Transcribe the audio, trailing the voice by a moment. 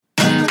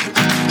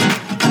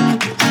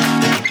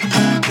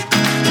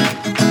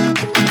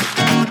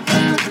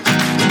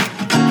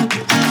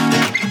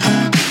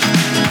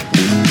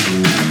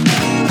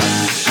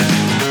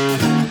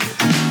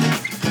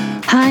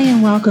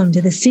Welcome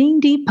to the Seeing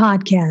Deep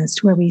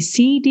podcast, where we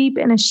see deep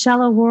in a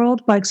shallow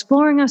world by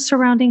exploring our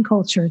surrounding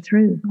culture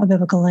through a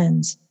biblical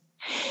lens.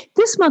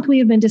 This month, we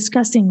have been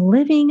discussing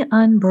Living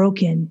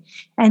Unbroken.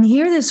 And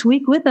here this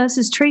week with us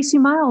is Tracy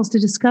Miles to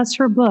discuss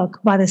her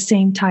book by the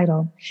same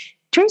title.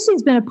 Tracy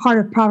has been a part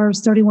of Proverbs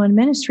 31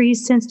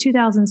 Ministries since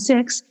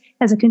 2006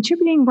 as a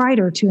contributing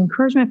writer to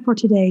Encouragement for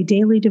Today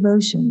Daily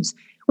Devotions,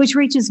 which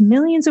reaches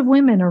millions of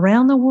women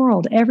around the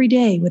world every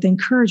day with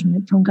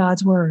encouragement from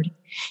God's Word.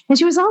 And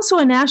she was also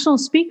a national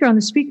speaker on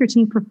the speaker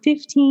team for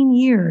 15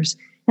 years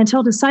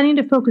until deciding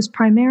to focus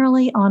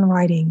primarily on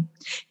writing.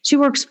 She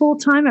works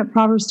full-time at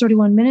Proverbs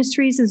 31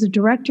 Ministries as a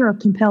director of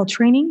Compel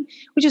Training,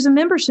 which is a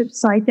membership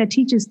site that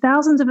teaches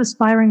thousands of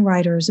aspiring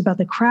writers about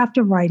the craft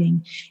of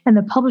writing and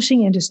the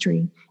publishing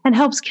industry, and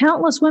helps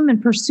countless women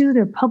pursue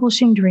their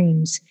publishing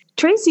dreams.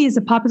 Tracy is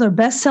a popular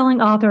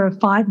best-selling author of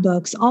 5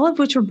 books, all of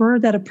which are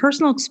birthed out of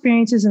personal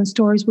experiences and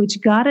stories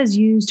which God has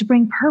used to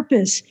bring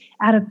purpose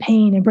out of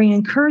pain and bring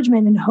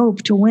encouragement and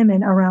hope to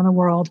women around the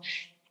world.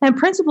 And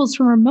principles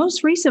from her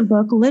most recent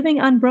book, Living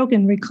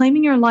Unbroken,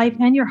 Reclaiming Your Life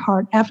and Your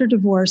Heart After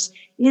Divorce,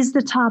 is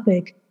the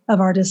topic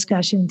of our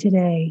discussion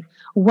today.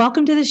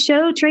 Welcome to the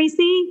show,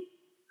 Tracy.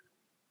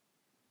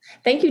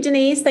 Thank you,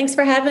 Denise. Thanks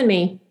for having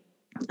me.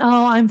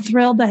 Oh, I'm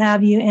thrilled to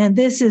have you. And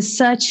this is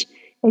such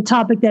a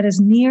topic that is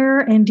near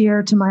and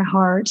dear to my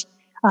heart.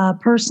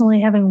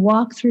 Personally, having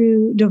walked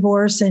through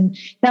divorce, and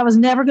that was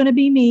never going to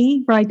be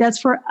me, right? That's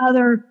for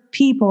other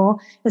people,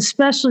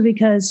 especially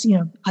because,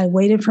 I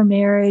waited for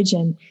marriage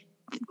and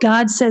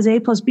God says A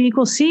plus B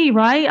equals C,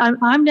 right?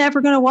 I'm never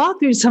going to walk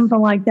through something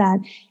like that.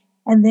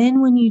 And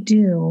then when you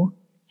do,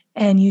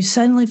 and you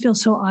suddenly feel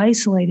so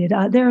isolated,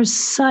 there is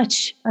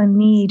such a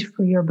need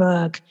for your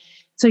book.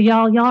 So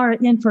y'all are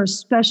in for a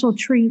special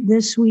treat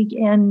this week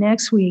and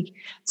next week.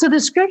 So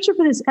the scripture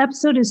for this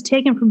episode is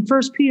taken from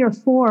 1 Peter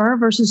 4,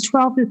 verses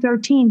 12 through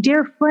 13.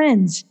 Dear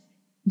friends,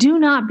 do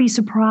not be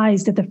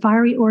surprised at the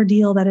fiery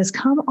ordeal that has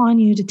come on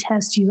you to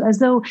test you, as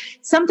though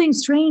something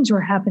strange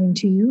were happening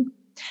to you.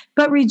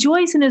 But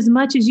rejoice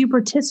inasmuch as you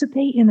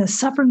participate in the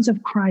sufferings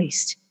of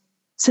Christ,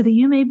 so that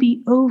you may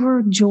be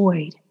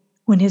overjoyed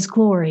when his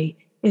glory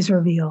is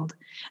revealed.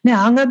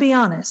 Now, I'm going to be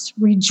honest.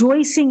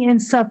 Rejoicing in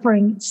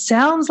suffering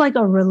sounds like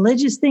a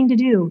religious thing to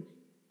do,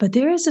 but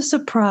there is a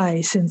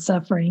surprise in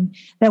suffering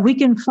that we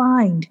can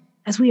find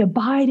as we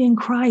abide in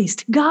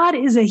Christ. God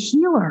is a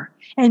healer,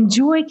 and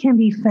joy can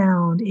be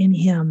found in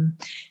him.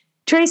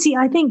 Tracy,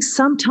 I think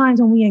sometimes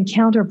when we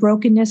encounter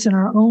brokenness in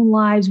our own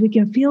lives, we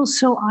can feel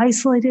so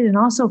isolated and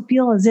also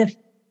feel as if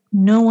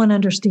no one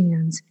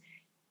understands.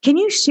 Can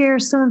you share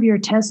some of your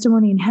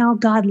testimony and how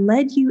God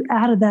led you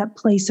out of that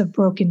place of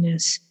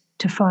brokenness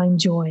to find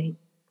joy?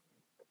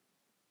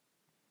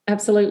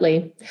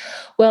 Absolutely.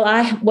 Well,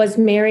 I was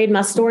married.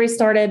 My story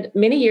started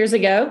many years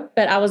ago,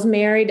 but I was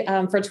married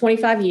for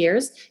 25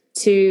 years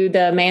to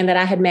the man that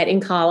I had met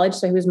in college.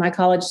 So he was my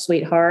college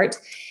sweetheart.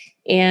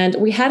 And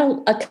we had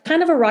a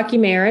kind of a rocky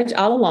marriage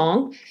all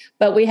along,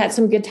 but we had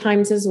some good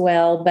times as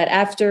well. But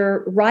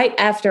right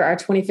after our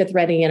 25th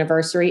wedding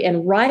anniversary,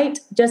 and right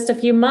just a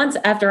few months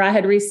after I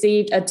had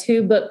received a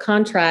 2-book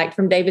contract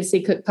from David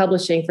C. Cook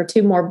Publishing for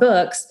 2 more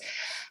books,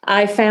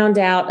 I found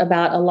out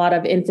about a lot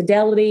of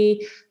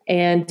infidelity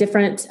and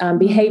different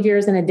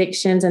behaviors and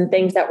addictions and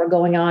things that were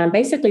going on,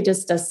 basically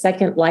just a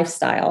second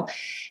lifestyle.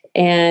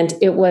 And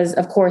it was,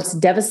 of course,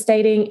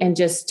 devastating and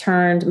just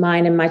turned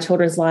mine and my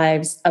children's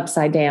lives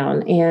upside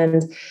down.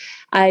 And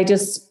I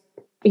just,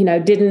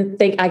 didn't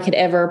think I could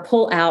ever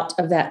pull out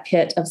of that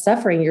pit of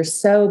suffering. You're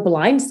so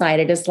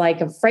blindsided. It's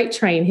like a freight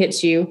train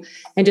hits you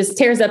and just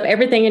tears up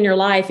everything in your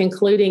life,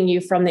 including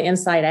you from the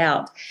inside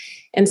out.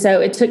 And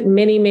so it took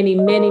many, many,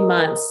 many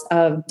months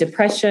of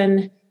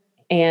depression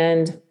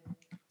and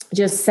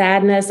just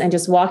sadness and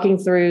just walking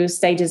through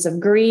stages of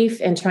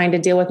grief and trying to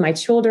deal with my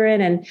children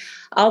and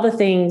all the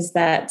things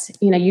that,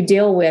 you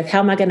deal with. How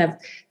am I going to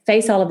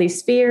face all of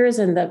these fears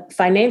and the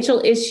financial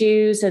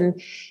issues?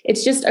 And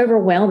it's just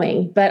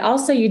overwhelming. But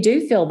also you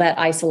do feel that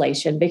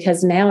isolation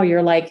because now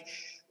you're like,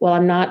 well,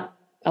 I'm not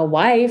a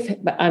wife,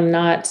 but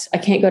I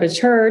can't go to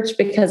church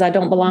because I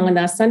don't belong in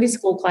that Sunday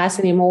school class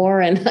anymore.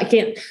 And I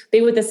can't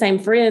be with the same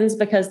friends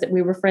because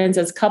we were friends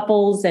as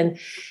couples. And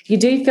you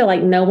do feel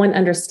like no one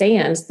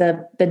understands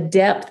the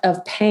depth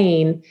of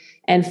pain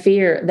and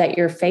fear that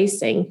you're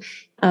facing.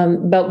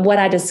 But what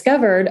I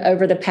discovered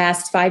over the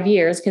past 5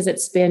 years, because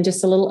it's been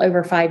just a little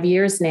over 5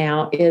 years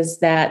now, is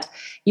that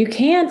you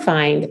can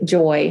find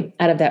joy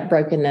out of that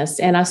brokenness.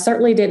 And I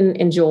certainly didn't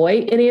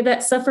enjoy any of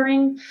that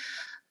suffering.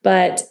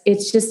 But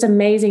it's just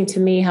amazing to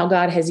me how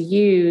God has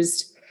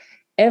used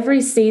every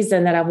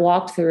season that I've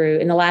walked through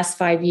in the last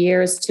 5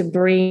 years to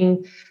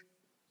bring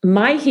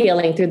my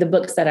healing through the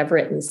books that I've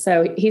written.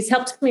 So he's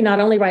helped me not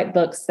only write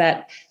books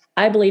that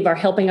I believe are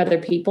helping other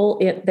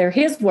people. They're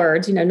his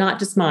words, not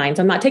just mine.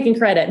 So I'm not taking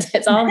credit.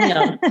 It's all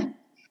him.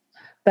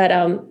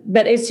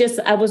 But it's just,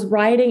 I was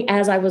writing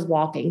as I was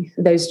walking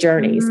those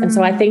journeys. And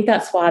so I think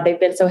that's why they've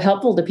been so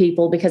helpful to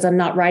people, because I'm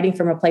not writing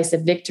from a place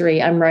of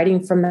victory. I'm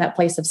writing from that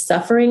place of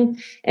suffering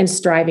and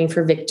striving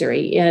for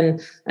victory.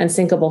 In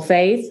Unsinkable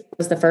Faith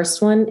was the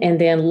first one.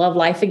 And then Love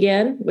Life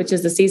Again, which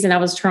is the season I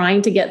was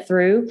trying to get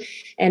through.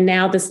 And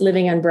now this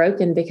Living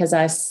Unbroken, because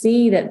I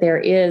see that there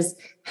is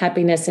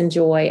happiness and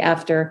joy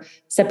after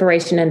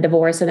separation and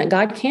divorce, and that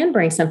God can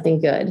bring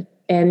something good.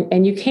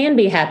 And you can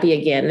be happy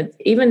again,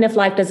 even if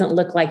life doesn't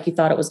look like you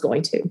thought it was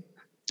going to.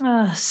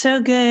 Oh, so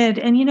good.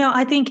 And,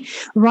 I think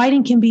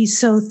writing can be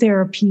so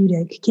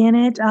therapeutic, can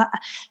it?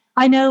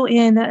 I know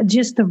in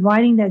just the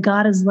writing that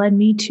God has led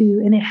me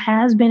to, and it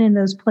has been in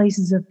those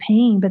places of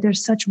pain, but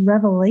there's such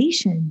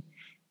revelation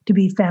to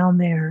be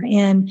found there.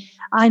 And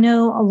I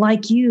know,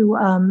 like you,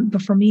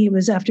 but for me, it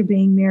was after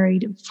being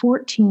married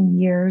 14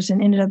 years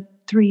and ended up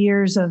 3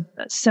 years of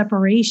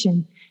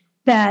separation,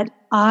 that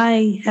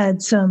I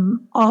had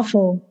some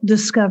awful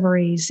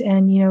discoveries.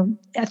 And,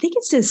 I think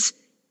it's this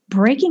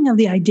breaking of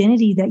the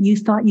identity that you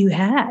thought you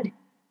had.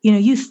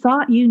 You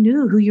thought you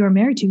knew who you were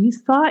married to. You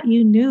thought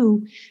you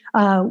knew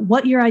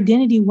what your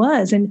identity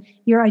was. And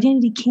your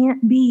identity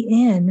can't be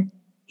in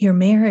your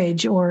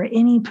marriage or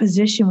any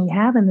position we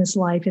have in this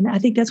life. And I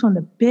think that's one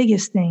of the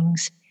biggest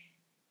things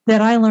that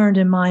I learned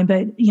in mine.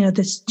 But,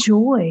 this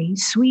joy,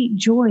 sweet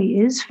joy,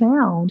 is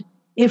found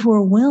if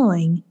we're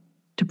willing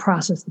to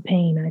process the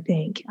pain, I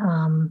think.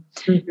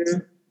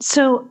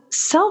 So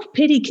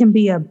self-pity can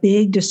be a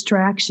big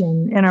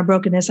distraction in our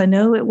brokenness. I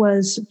know it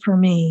was for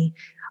me.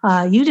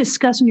 You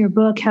discuss in your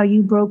book how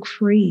you broke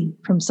free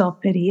from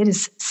self-pity. It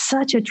is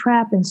such a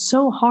trap and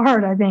so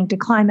hard, I think, to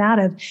climb out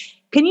of.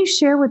 Can you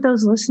share with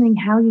those listening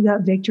how you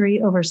got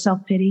victory over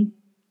self-pity?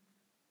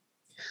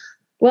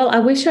 Well, I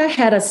wish I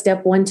had a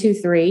step 1, 2,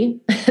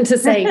 3 to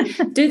say,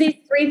 do these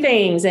 3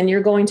 things and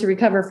you're going to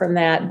recover from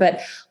that.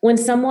 But when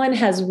someone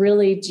has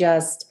really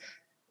just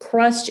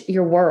crushed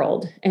your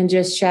world and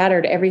just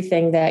shattered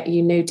everything that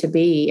you knew to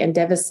be and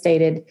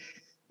devastated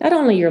not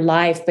only your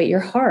life, but your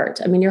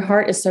heart. I mean, your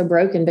heart is so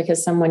broken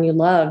because someone you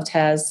loved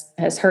has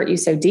hurt you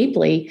so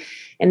deeply.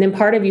 And then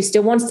part of you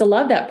still wants to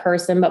love that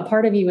person, but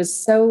part of you is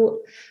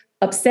so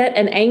upset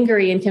and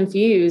angry and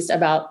confused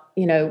about,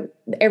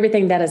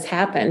 everything that has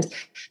happened,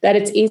 that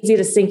it's easy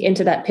to sink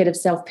into that pit of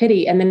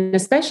self-pity. And then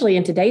especially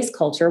in today's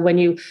culture, when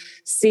you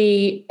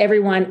see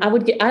everyone,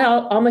 I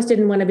almost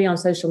didn't want to be on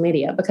social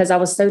media because I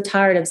was so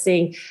tired of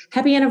seeing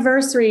happy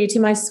anniversary to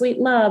my sweet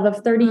love of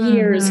 30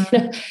 years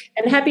and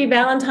happy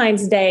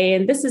Valentine's Day.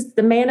 And this is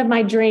the man of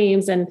my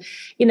dreams. And,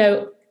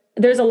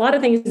 there's a lot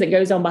of things that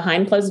goes on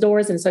behind closed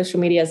doors, and social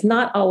media is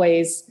not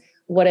always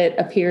what it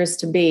appears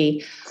to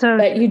be.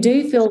 But you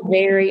do feel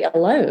very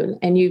alone,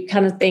 and you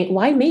kind of think,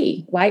 why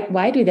me?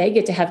 Why do they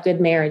get to have good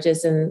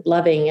marriages and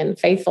loving and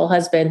faithful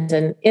husbands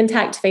and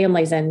intact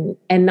families and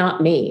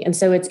not me? And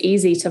so it's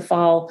easy to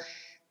fall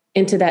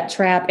into that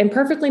trap, and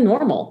perfectly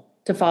normal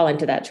to fall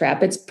into that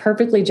trap. It's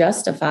perfectly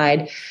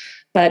justified.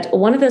 But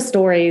one of the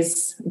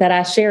stories that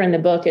I share in the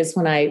book is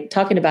when I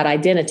talking about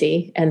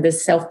identity and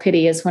this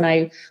self-pity is when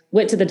I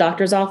went to the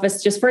doctor's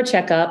office just for a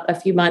checkup a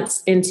few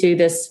months into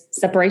this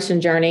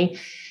separation journey.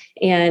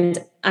 And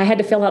I had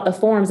to fill out the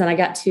forms, and I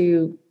got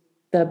to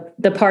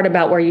the part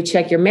about where you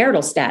check your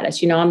marital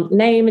status,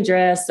 name,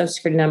 address, social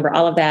security number,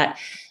 all of that,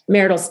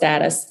 marital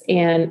status.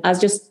 And I was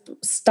just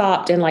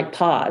stopped and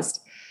paused,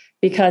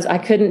 because I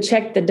couldn't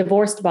check the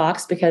divorced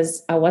box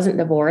because I wasn't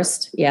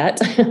divorced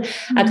yet.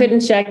 I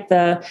couldn't check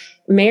the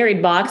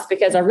married box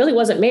because I really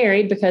wasn't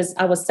married, because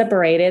I was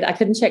separated. I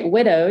couldn't check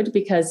widowed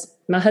because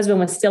my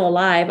husband was still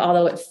alive,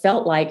 although it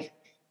felt like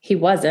he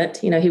wasn't.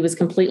 He was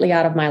completely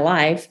out of my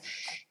life.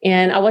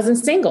 And I wasn't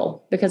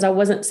single because I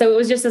wasn't. So it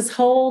was just this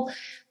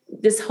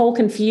whole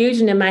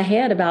confusion in my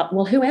head about,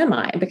 well, who am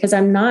I? Because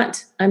I'm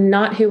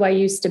not who I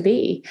used to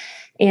be.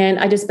 And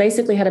I just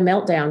basically had a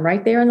meltdown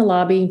right there in the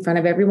lobby in front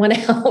of everyone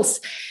else.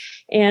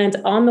 And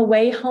on the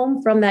way home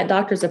from that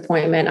doctor's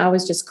appointment, I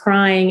was just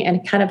crying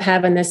and kind of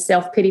having this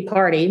self-pity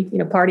party,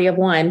 party of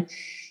one.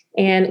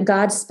 And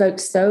God spoke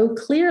so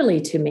clearly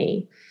to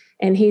me.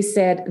 And he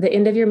said, the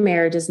end of your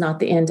marriage is not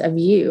the end of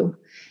you.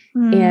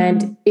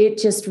 And it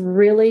just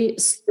really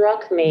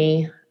struck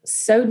me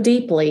so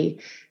deeply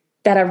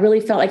that I really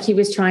felt like he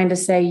was trying to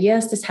say,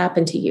 yes, this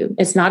happened to you.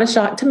 It's not a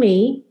shock to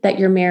me that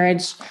your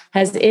marriage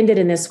has ended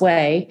in this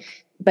way,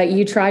 but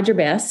you tried your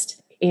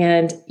best,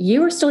 and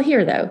you are still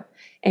here though,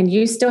 and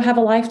you still have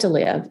a life to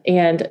live.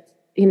 And,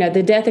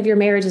 the death of your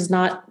marriage is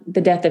not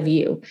the death of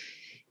you.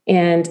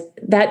 And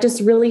that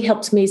just really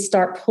helped me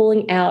start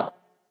pulling out,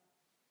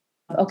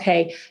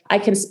 okay, I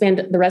can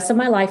spend the rest of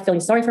my life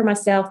feeling sorry for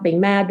myself, being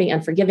mad, being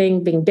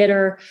unforgiving, being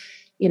bitter,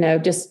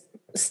 just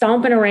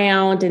stomping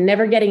around and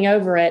never getting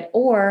over it.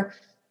 Or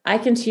I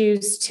can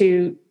choose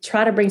to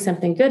try to bring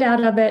something good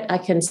out of it. I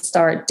can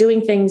start doing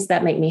things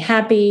that make me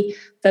happy,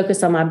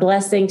 focus on my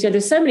blessings.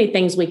 There's so many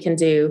things we can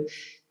do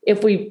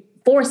if we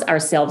force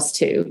ourselves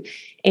to.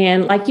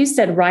 And like you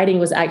said, writing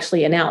was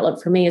actually an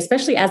outlet for me,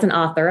 especially as an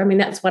author. I mean,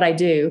 that's what I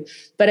do.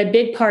 But a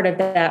big part of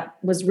that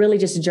was really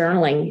just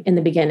journaling in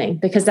the beginning,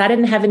 because I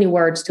didn't have any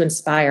words to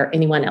inspire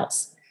anyone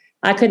else.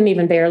 I couldn't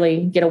even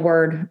barely get a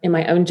word in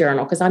my own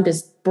journal because I'm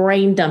just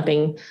brain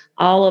dumping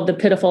all of the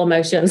pitiful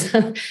emotions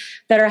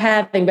that are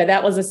happening. But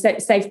that was a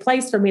safe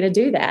place for me to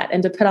do that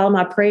and to put all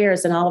my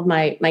prayers and all of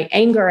my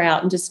anger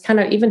out, and just kind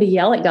of even to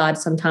yell at God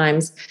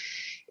sometimes.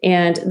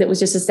 And it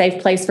was just a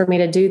safe place for me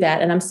to do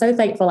that. And I'm so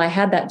thankful I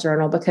had that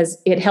journal, because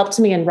it helped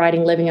me in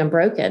writing Living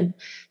Unbroken.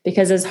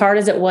 Because as hard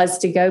as it was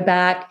to go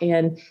back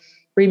and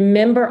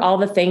remember all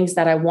the things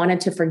that I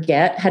wanted to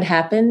forget had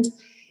happened,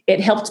 it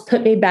helped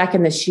put me back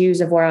in the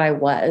shoes of where I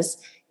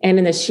was and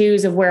in the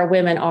shoes of where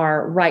women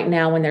are right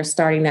now when they're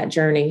starting that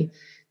journey.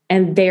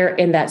 And they're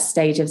in that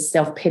stage of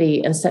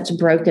self-pity and such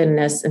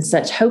brokenness and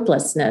such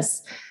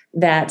hopelessness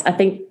that I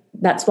think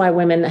that's why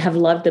women have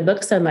loved the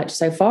book so much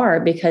so far,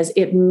 because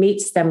it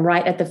meets them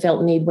right at the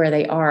felt need where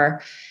they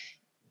are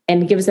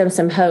and gives them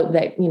some hope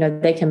that,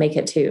 they can make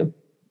it too.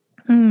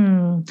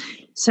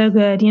 So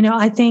good.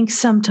 I think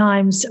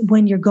sometimes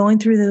when you're going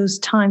through those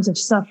times of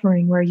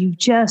suffering where you've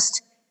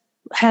just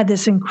had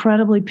this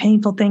incredibly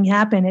painful thing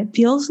happen, it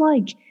feels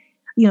like,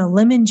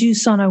 lemon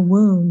juice on a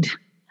wound.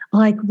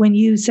 Like when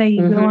you say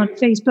you go on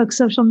Facebook,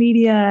 social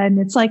media, and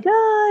it's like,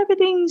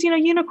 everything's,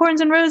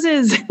 unicorns and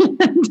roses.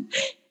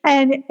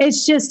 And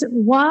it's just,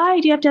 why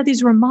do you have to have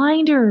these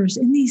reminders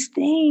and these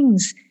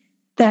things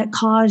that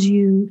cause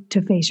you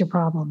to face your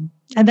problem?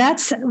 And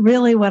that's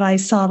really what I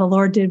saw the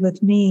Lord did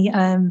with me.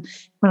 When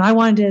I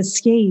wanted to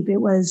escape, it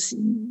was,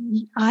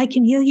 I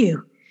can heal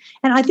you.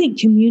 And I think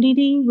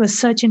community was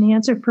such an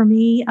answer for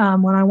me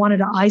when I wanted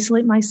to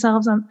isolate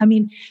myself. I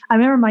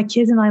remember my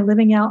kids and I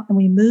living out, and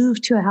we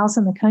moved to a house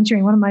in the country.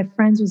 And one of my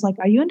friends was like,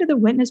 "Are you under the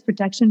witness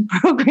protection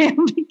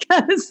program?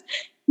 Because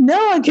no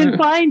one can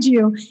find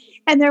you."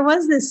 And there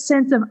was this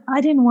sense of,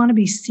 I didn't want to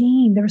be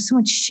seen. There was so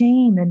much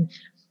shame.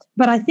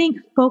 But I think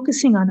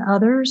focusing on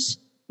others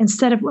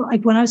instead of,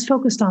 like, when I was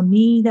focused on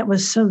me, that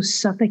was so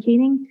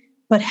suffocating.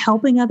 But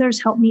helping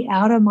others helped me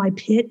out of my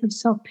pit of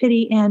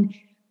self-pity, and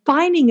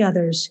finding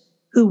others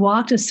who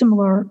walked a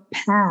similar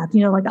path.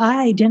 Like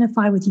I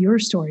identify with your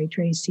story,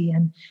 Tracy,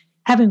 and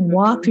having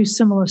walked through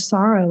similar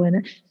sorrow.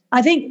 And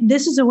I think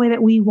this is a way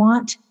that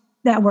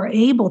we're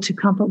able to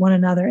comfort one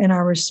another in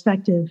our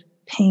respective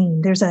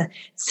pain. There's a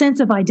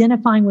sense of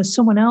identifying with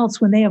someone else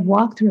when they have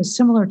walked through a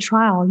similar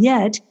trial,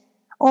 yet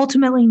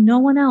ultimately no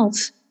one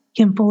else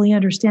can fully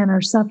understand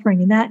our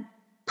suffering. And that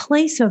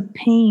place of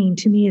pain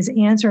to me is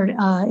answered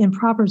in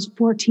Proverbs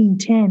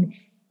 14:10.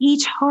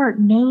 Each heart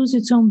knows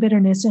its own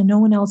bitterness, and no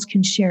one else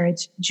can share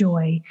its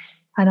joy.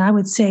 And I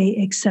would say,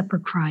 except for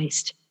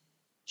Christ.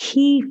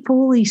 He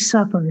fully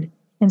suffered.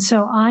 And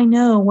so I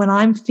know when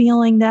I'm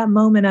feeling that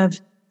moment of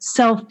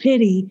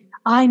self-pity,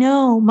 I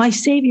know my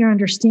Savior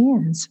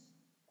understands.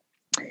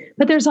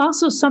 But there's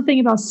also something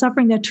about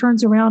suffering that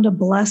turns around to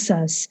bless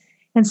us.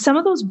 And some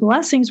of those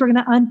blessings we're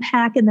going to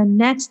unpack in the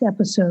next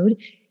episode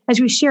as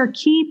we share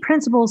key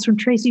principles from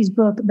Tracy's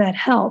book that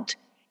helped.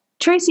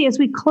 Tracy, as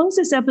we close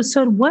this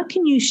episode, what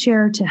can you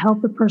share to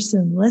help the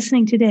person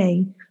listening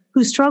today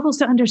who struggles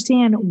to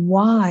understand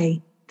why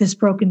this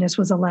brokenness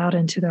was allowed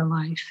into their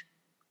life?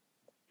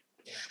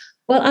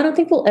 Well, I don't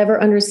think we'll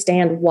ever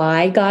understand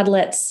why God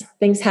lets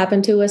things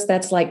happen to us.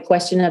 That's like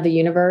question of the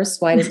universe.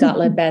 Why does God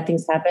let bad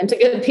things happen to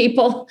good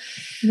people?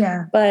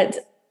 Yeah. But,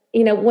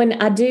 when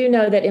I do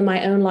know that in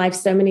my own life,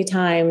 so many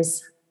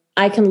times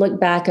I can look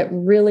back at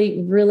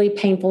really, really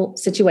painful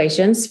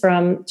situations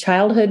from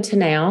childhood to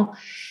now,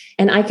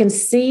 and I can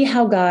see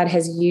how God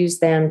has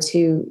used them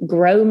to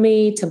grow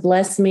me, to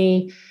bless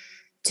me,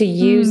 to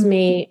use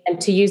me, and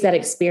to use that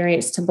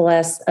experience to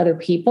bless other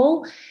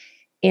people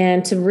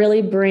and to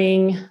really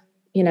bring,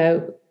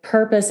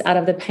 purpose out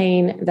of the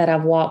pain that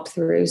I've walked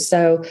through.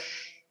 So,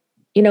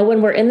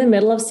 when we're in the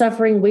middle of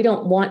suffering, we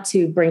don't want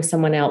to bring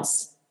someone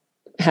else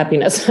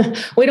happiness.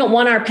 We don't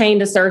want our pain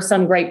to serve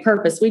some great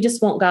purpose. We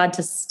just want God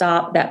to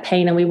stop that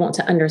pain, and we want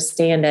to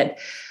understand it.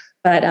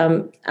 But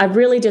I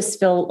really just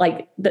feel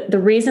like the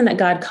reason that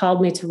God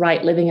called me to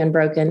write Living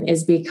Unbroken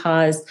is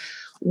because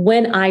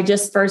when I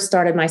just first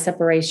started my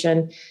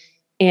separation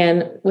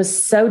and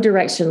was so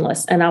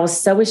directionless, and I was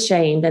so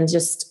ashamed and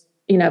just,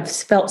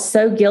 felt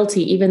so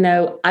guilty, even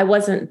though I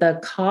wasn't the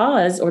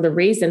cause or the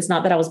reason. It's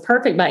not that I was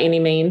perfect by any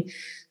means,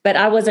 but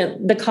I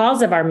wasn't the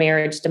cause of our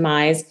marriage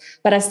demise,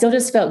 but I still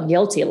just felt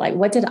guilty. Like,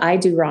 what did I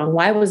do wrong?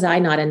 Why was I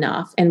not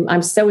enough? And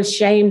I'm so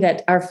ashamed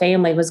that our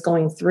family was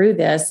going through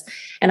this.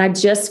 And I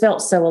just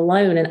felt so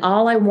alone. And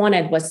all I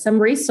wanted was some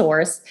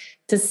resource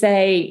to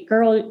say,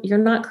 girl, you're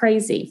not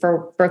crazy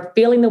for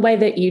feeling the way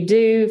that you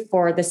do,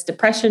 for this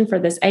depression, for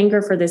this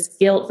anger, for this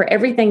guilt, for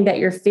everything that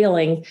you're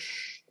feeling.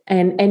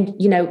 And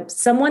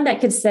someone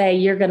that could say,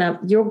 you're going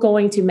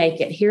to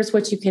make it. Here's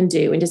what you can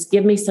do. And just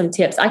give me some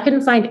tips. I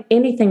couldn't find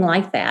anything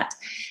like that.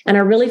 And I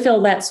really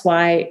feel that's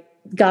why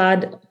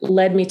God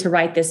led me to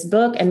write this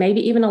book, and maybe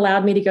even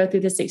allowed me to go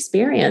through this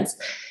experience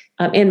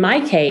in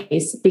my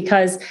case,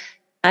 because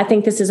I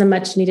think this is a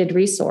much needed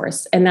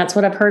resource. And that's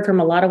what I've heard from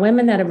a lot of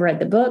women that have read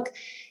the book,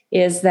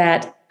 is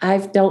that I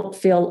don't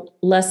feel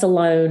less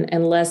alone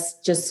and less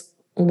just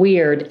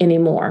weird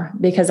anymore,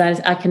 because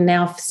I can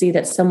now see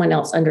that someone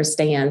else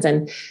understands.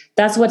 And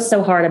that's what's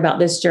so hard about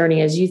this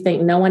journey, is you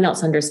think no one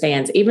else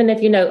understands. Even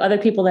if you know other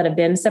people that have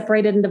been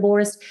separated and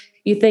divorced,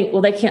 you think,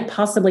 well, they can't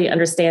possibly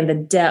understand the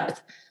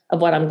depth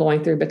of what I'm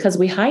going through, because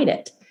we hide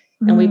it.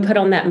 And we put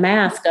on that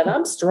mask of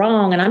I'm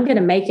strong and I'm going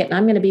to make it and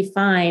I'm going to be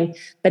fine.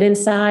 But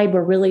inside,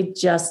 we're really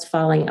just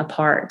falling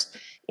apart.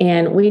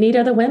 And we need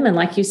other women,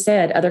 like you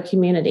said, other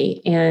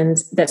community.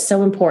 And that's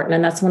so important.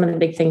 And that's one of the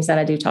big things that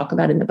I do talk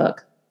about in the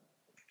book.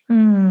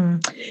 I'm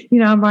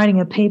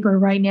writing a paper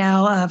right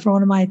now for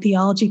one of my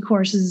theology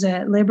courses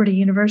at Liberty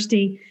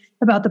University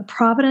about the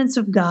providence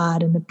of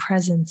God and the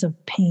presence of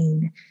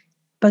pain,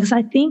 because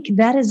I think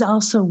that is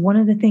also one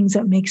of the things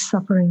that makes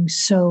suffering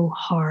so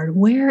hard.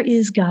 Where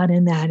is God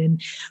in that?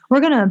 And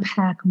we're going to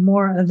unpack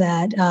more of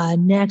that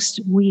next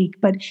week.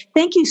 But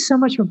thank you so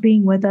much for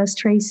being with us,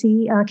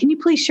 Tracy. Can you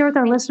please share with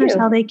our listeners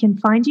how they can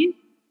find you?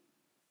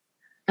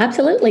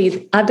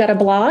 Absolutely. I've got a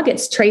blog.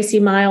 It's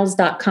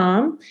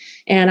tracymiles.com.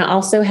 And I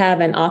also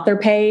have an author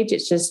page.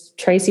 It's just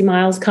Tracy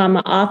Miles,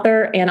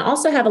 author. And I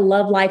also have a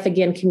Love Life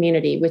Again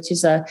community, which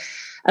is a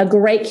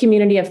great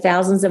community of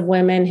thousands of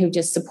women who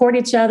just support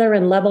each other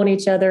and love on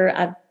each other.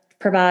 I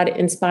provide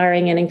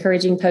inspiring and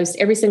encouraging posts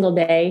every single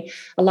day.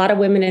 A lot of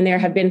women in there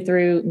have been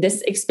through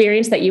this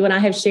experience that you and I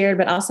have shared,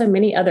 but also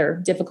many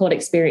other difficult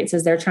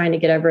experiences they're trying to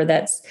get over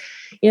that's,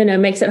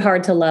 makes it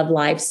hard to love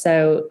life.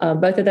 So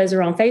both of those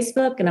are on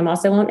Facebook, and I'm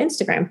also on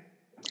Instagram.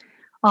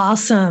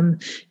 Awesome.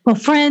 Well,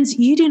 friends,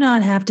 you do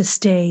not have to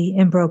stay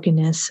in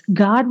brokenness.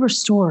 God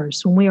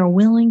restores when we are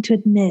willing to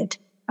admit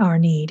our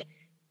need.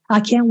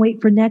 I can't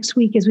wait for next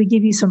week as we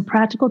give you some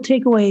practical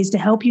takeaways to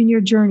help you in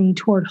your journey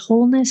toward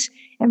wholeness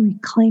and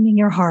reclaiming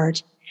your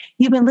heart.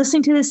 You've been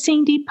listening to the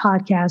Seeing Deep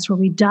podcast, where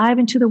we dive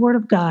into the Word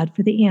of God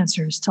for the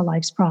answers to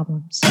life's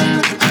problems.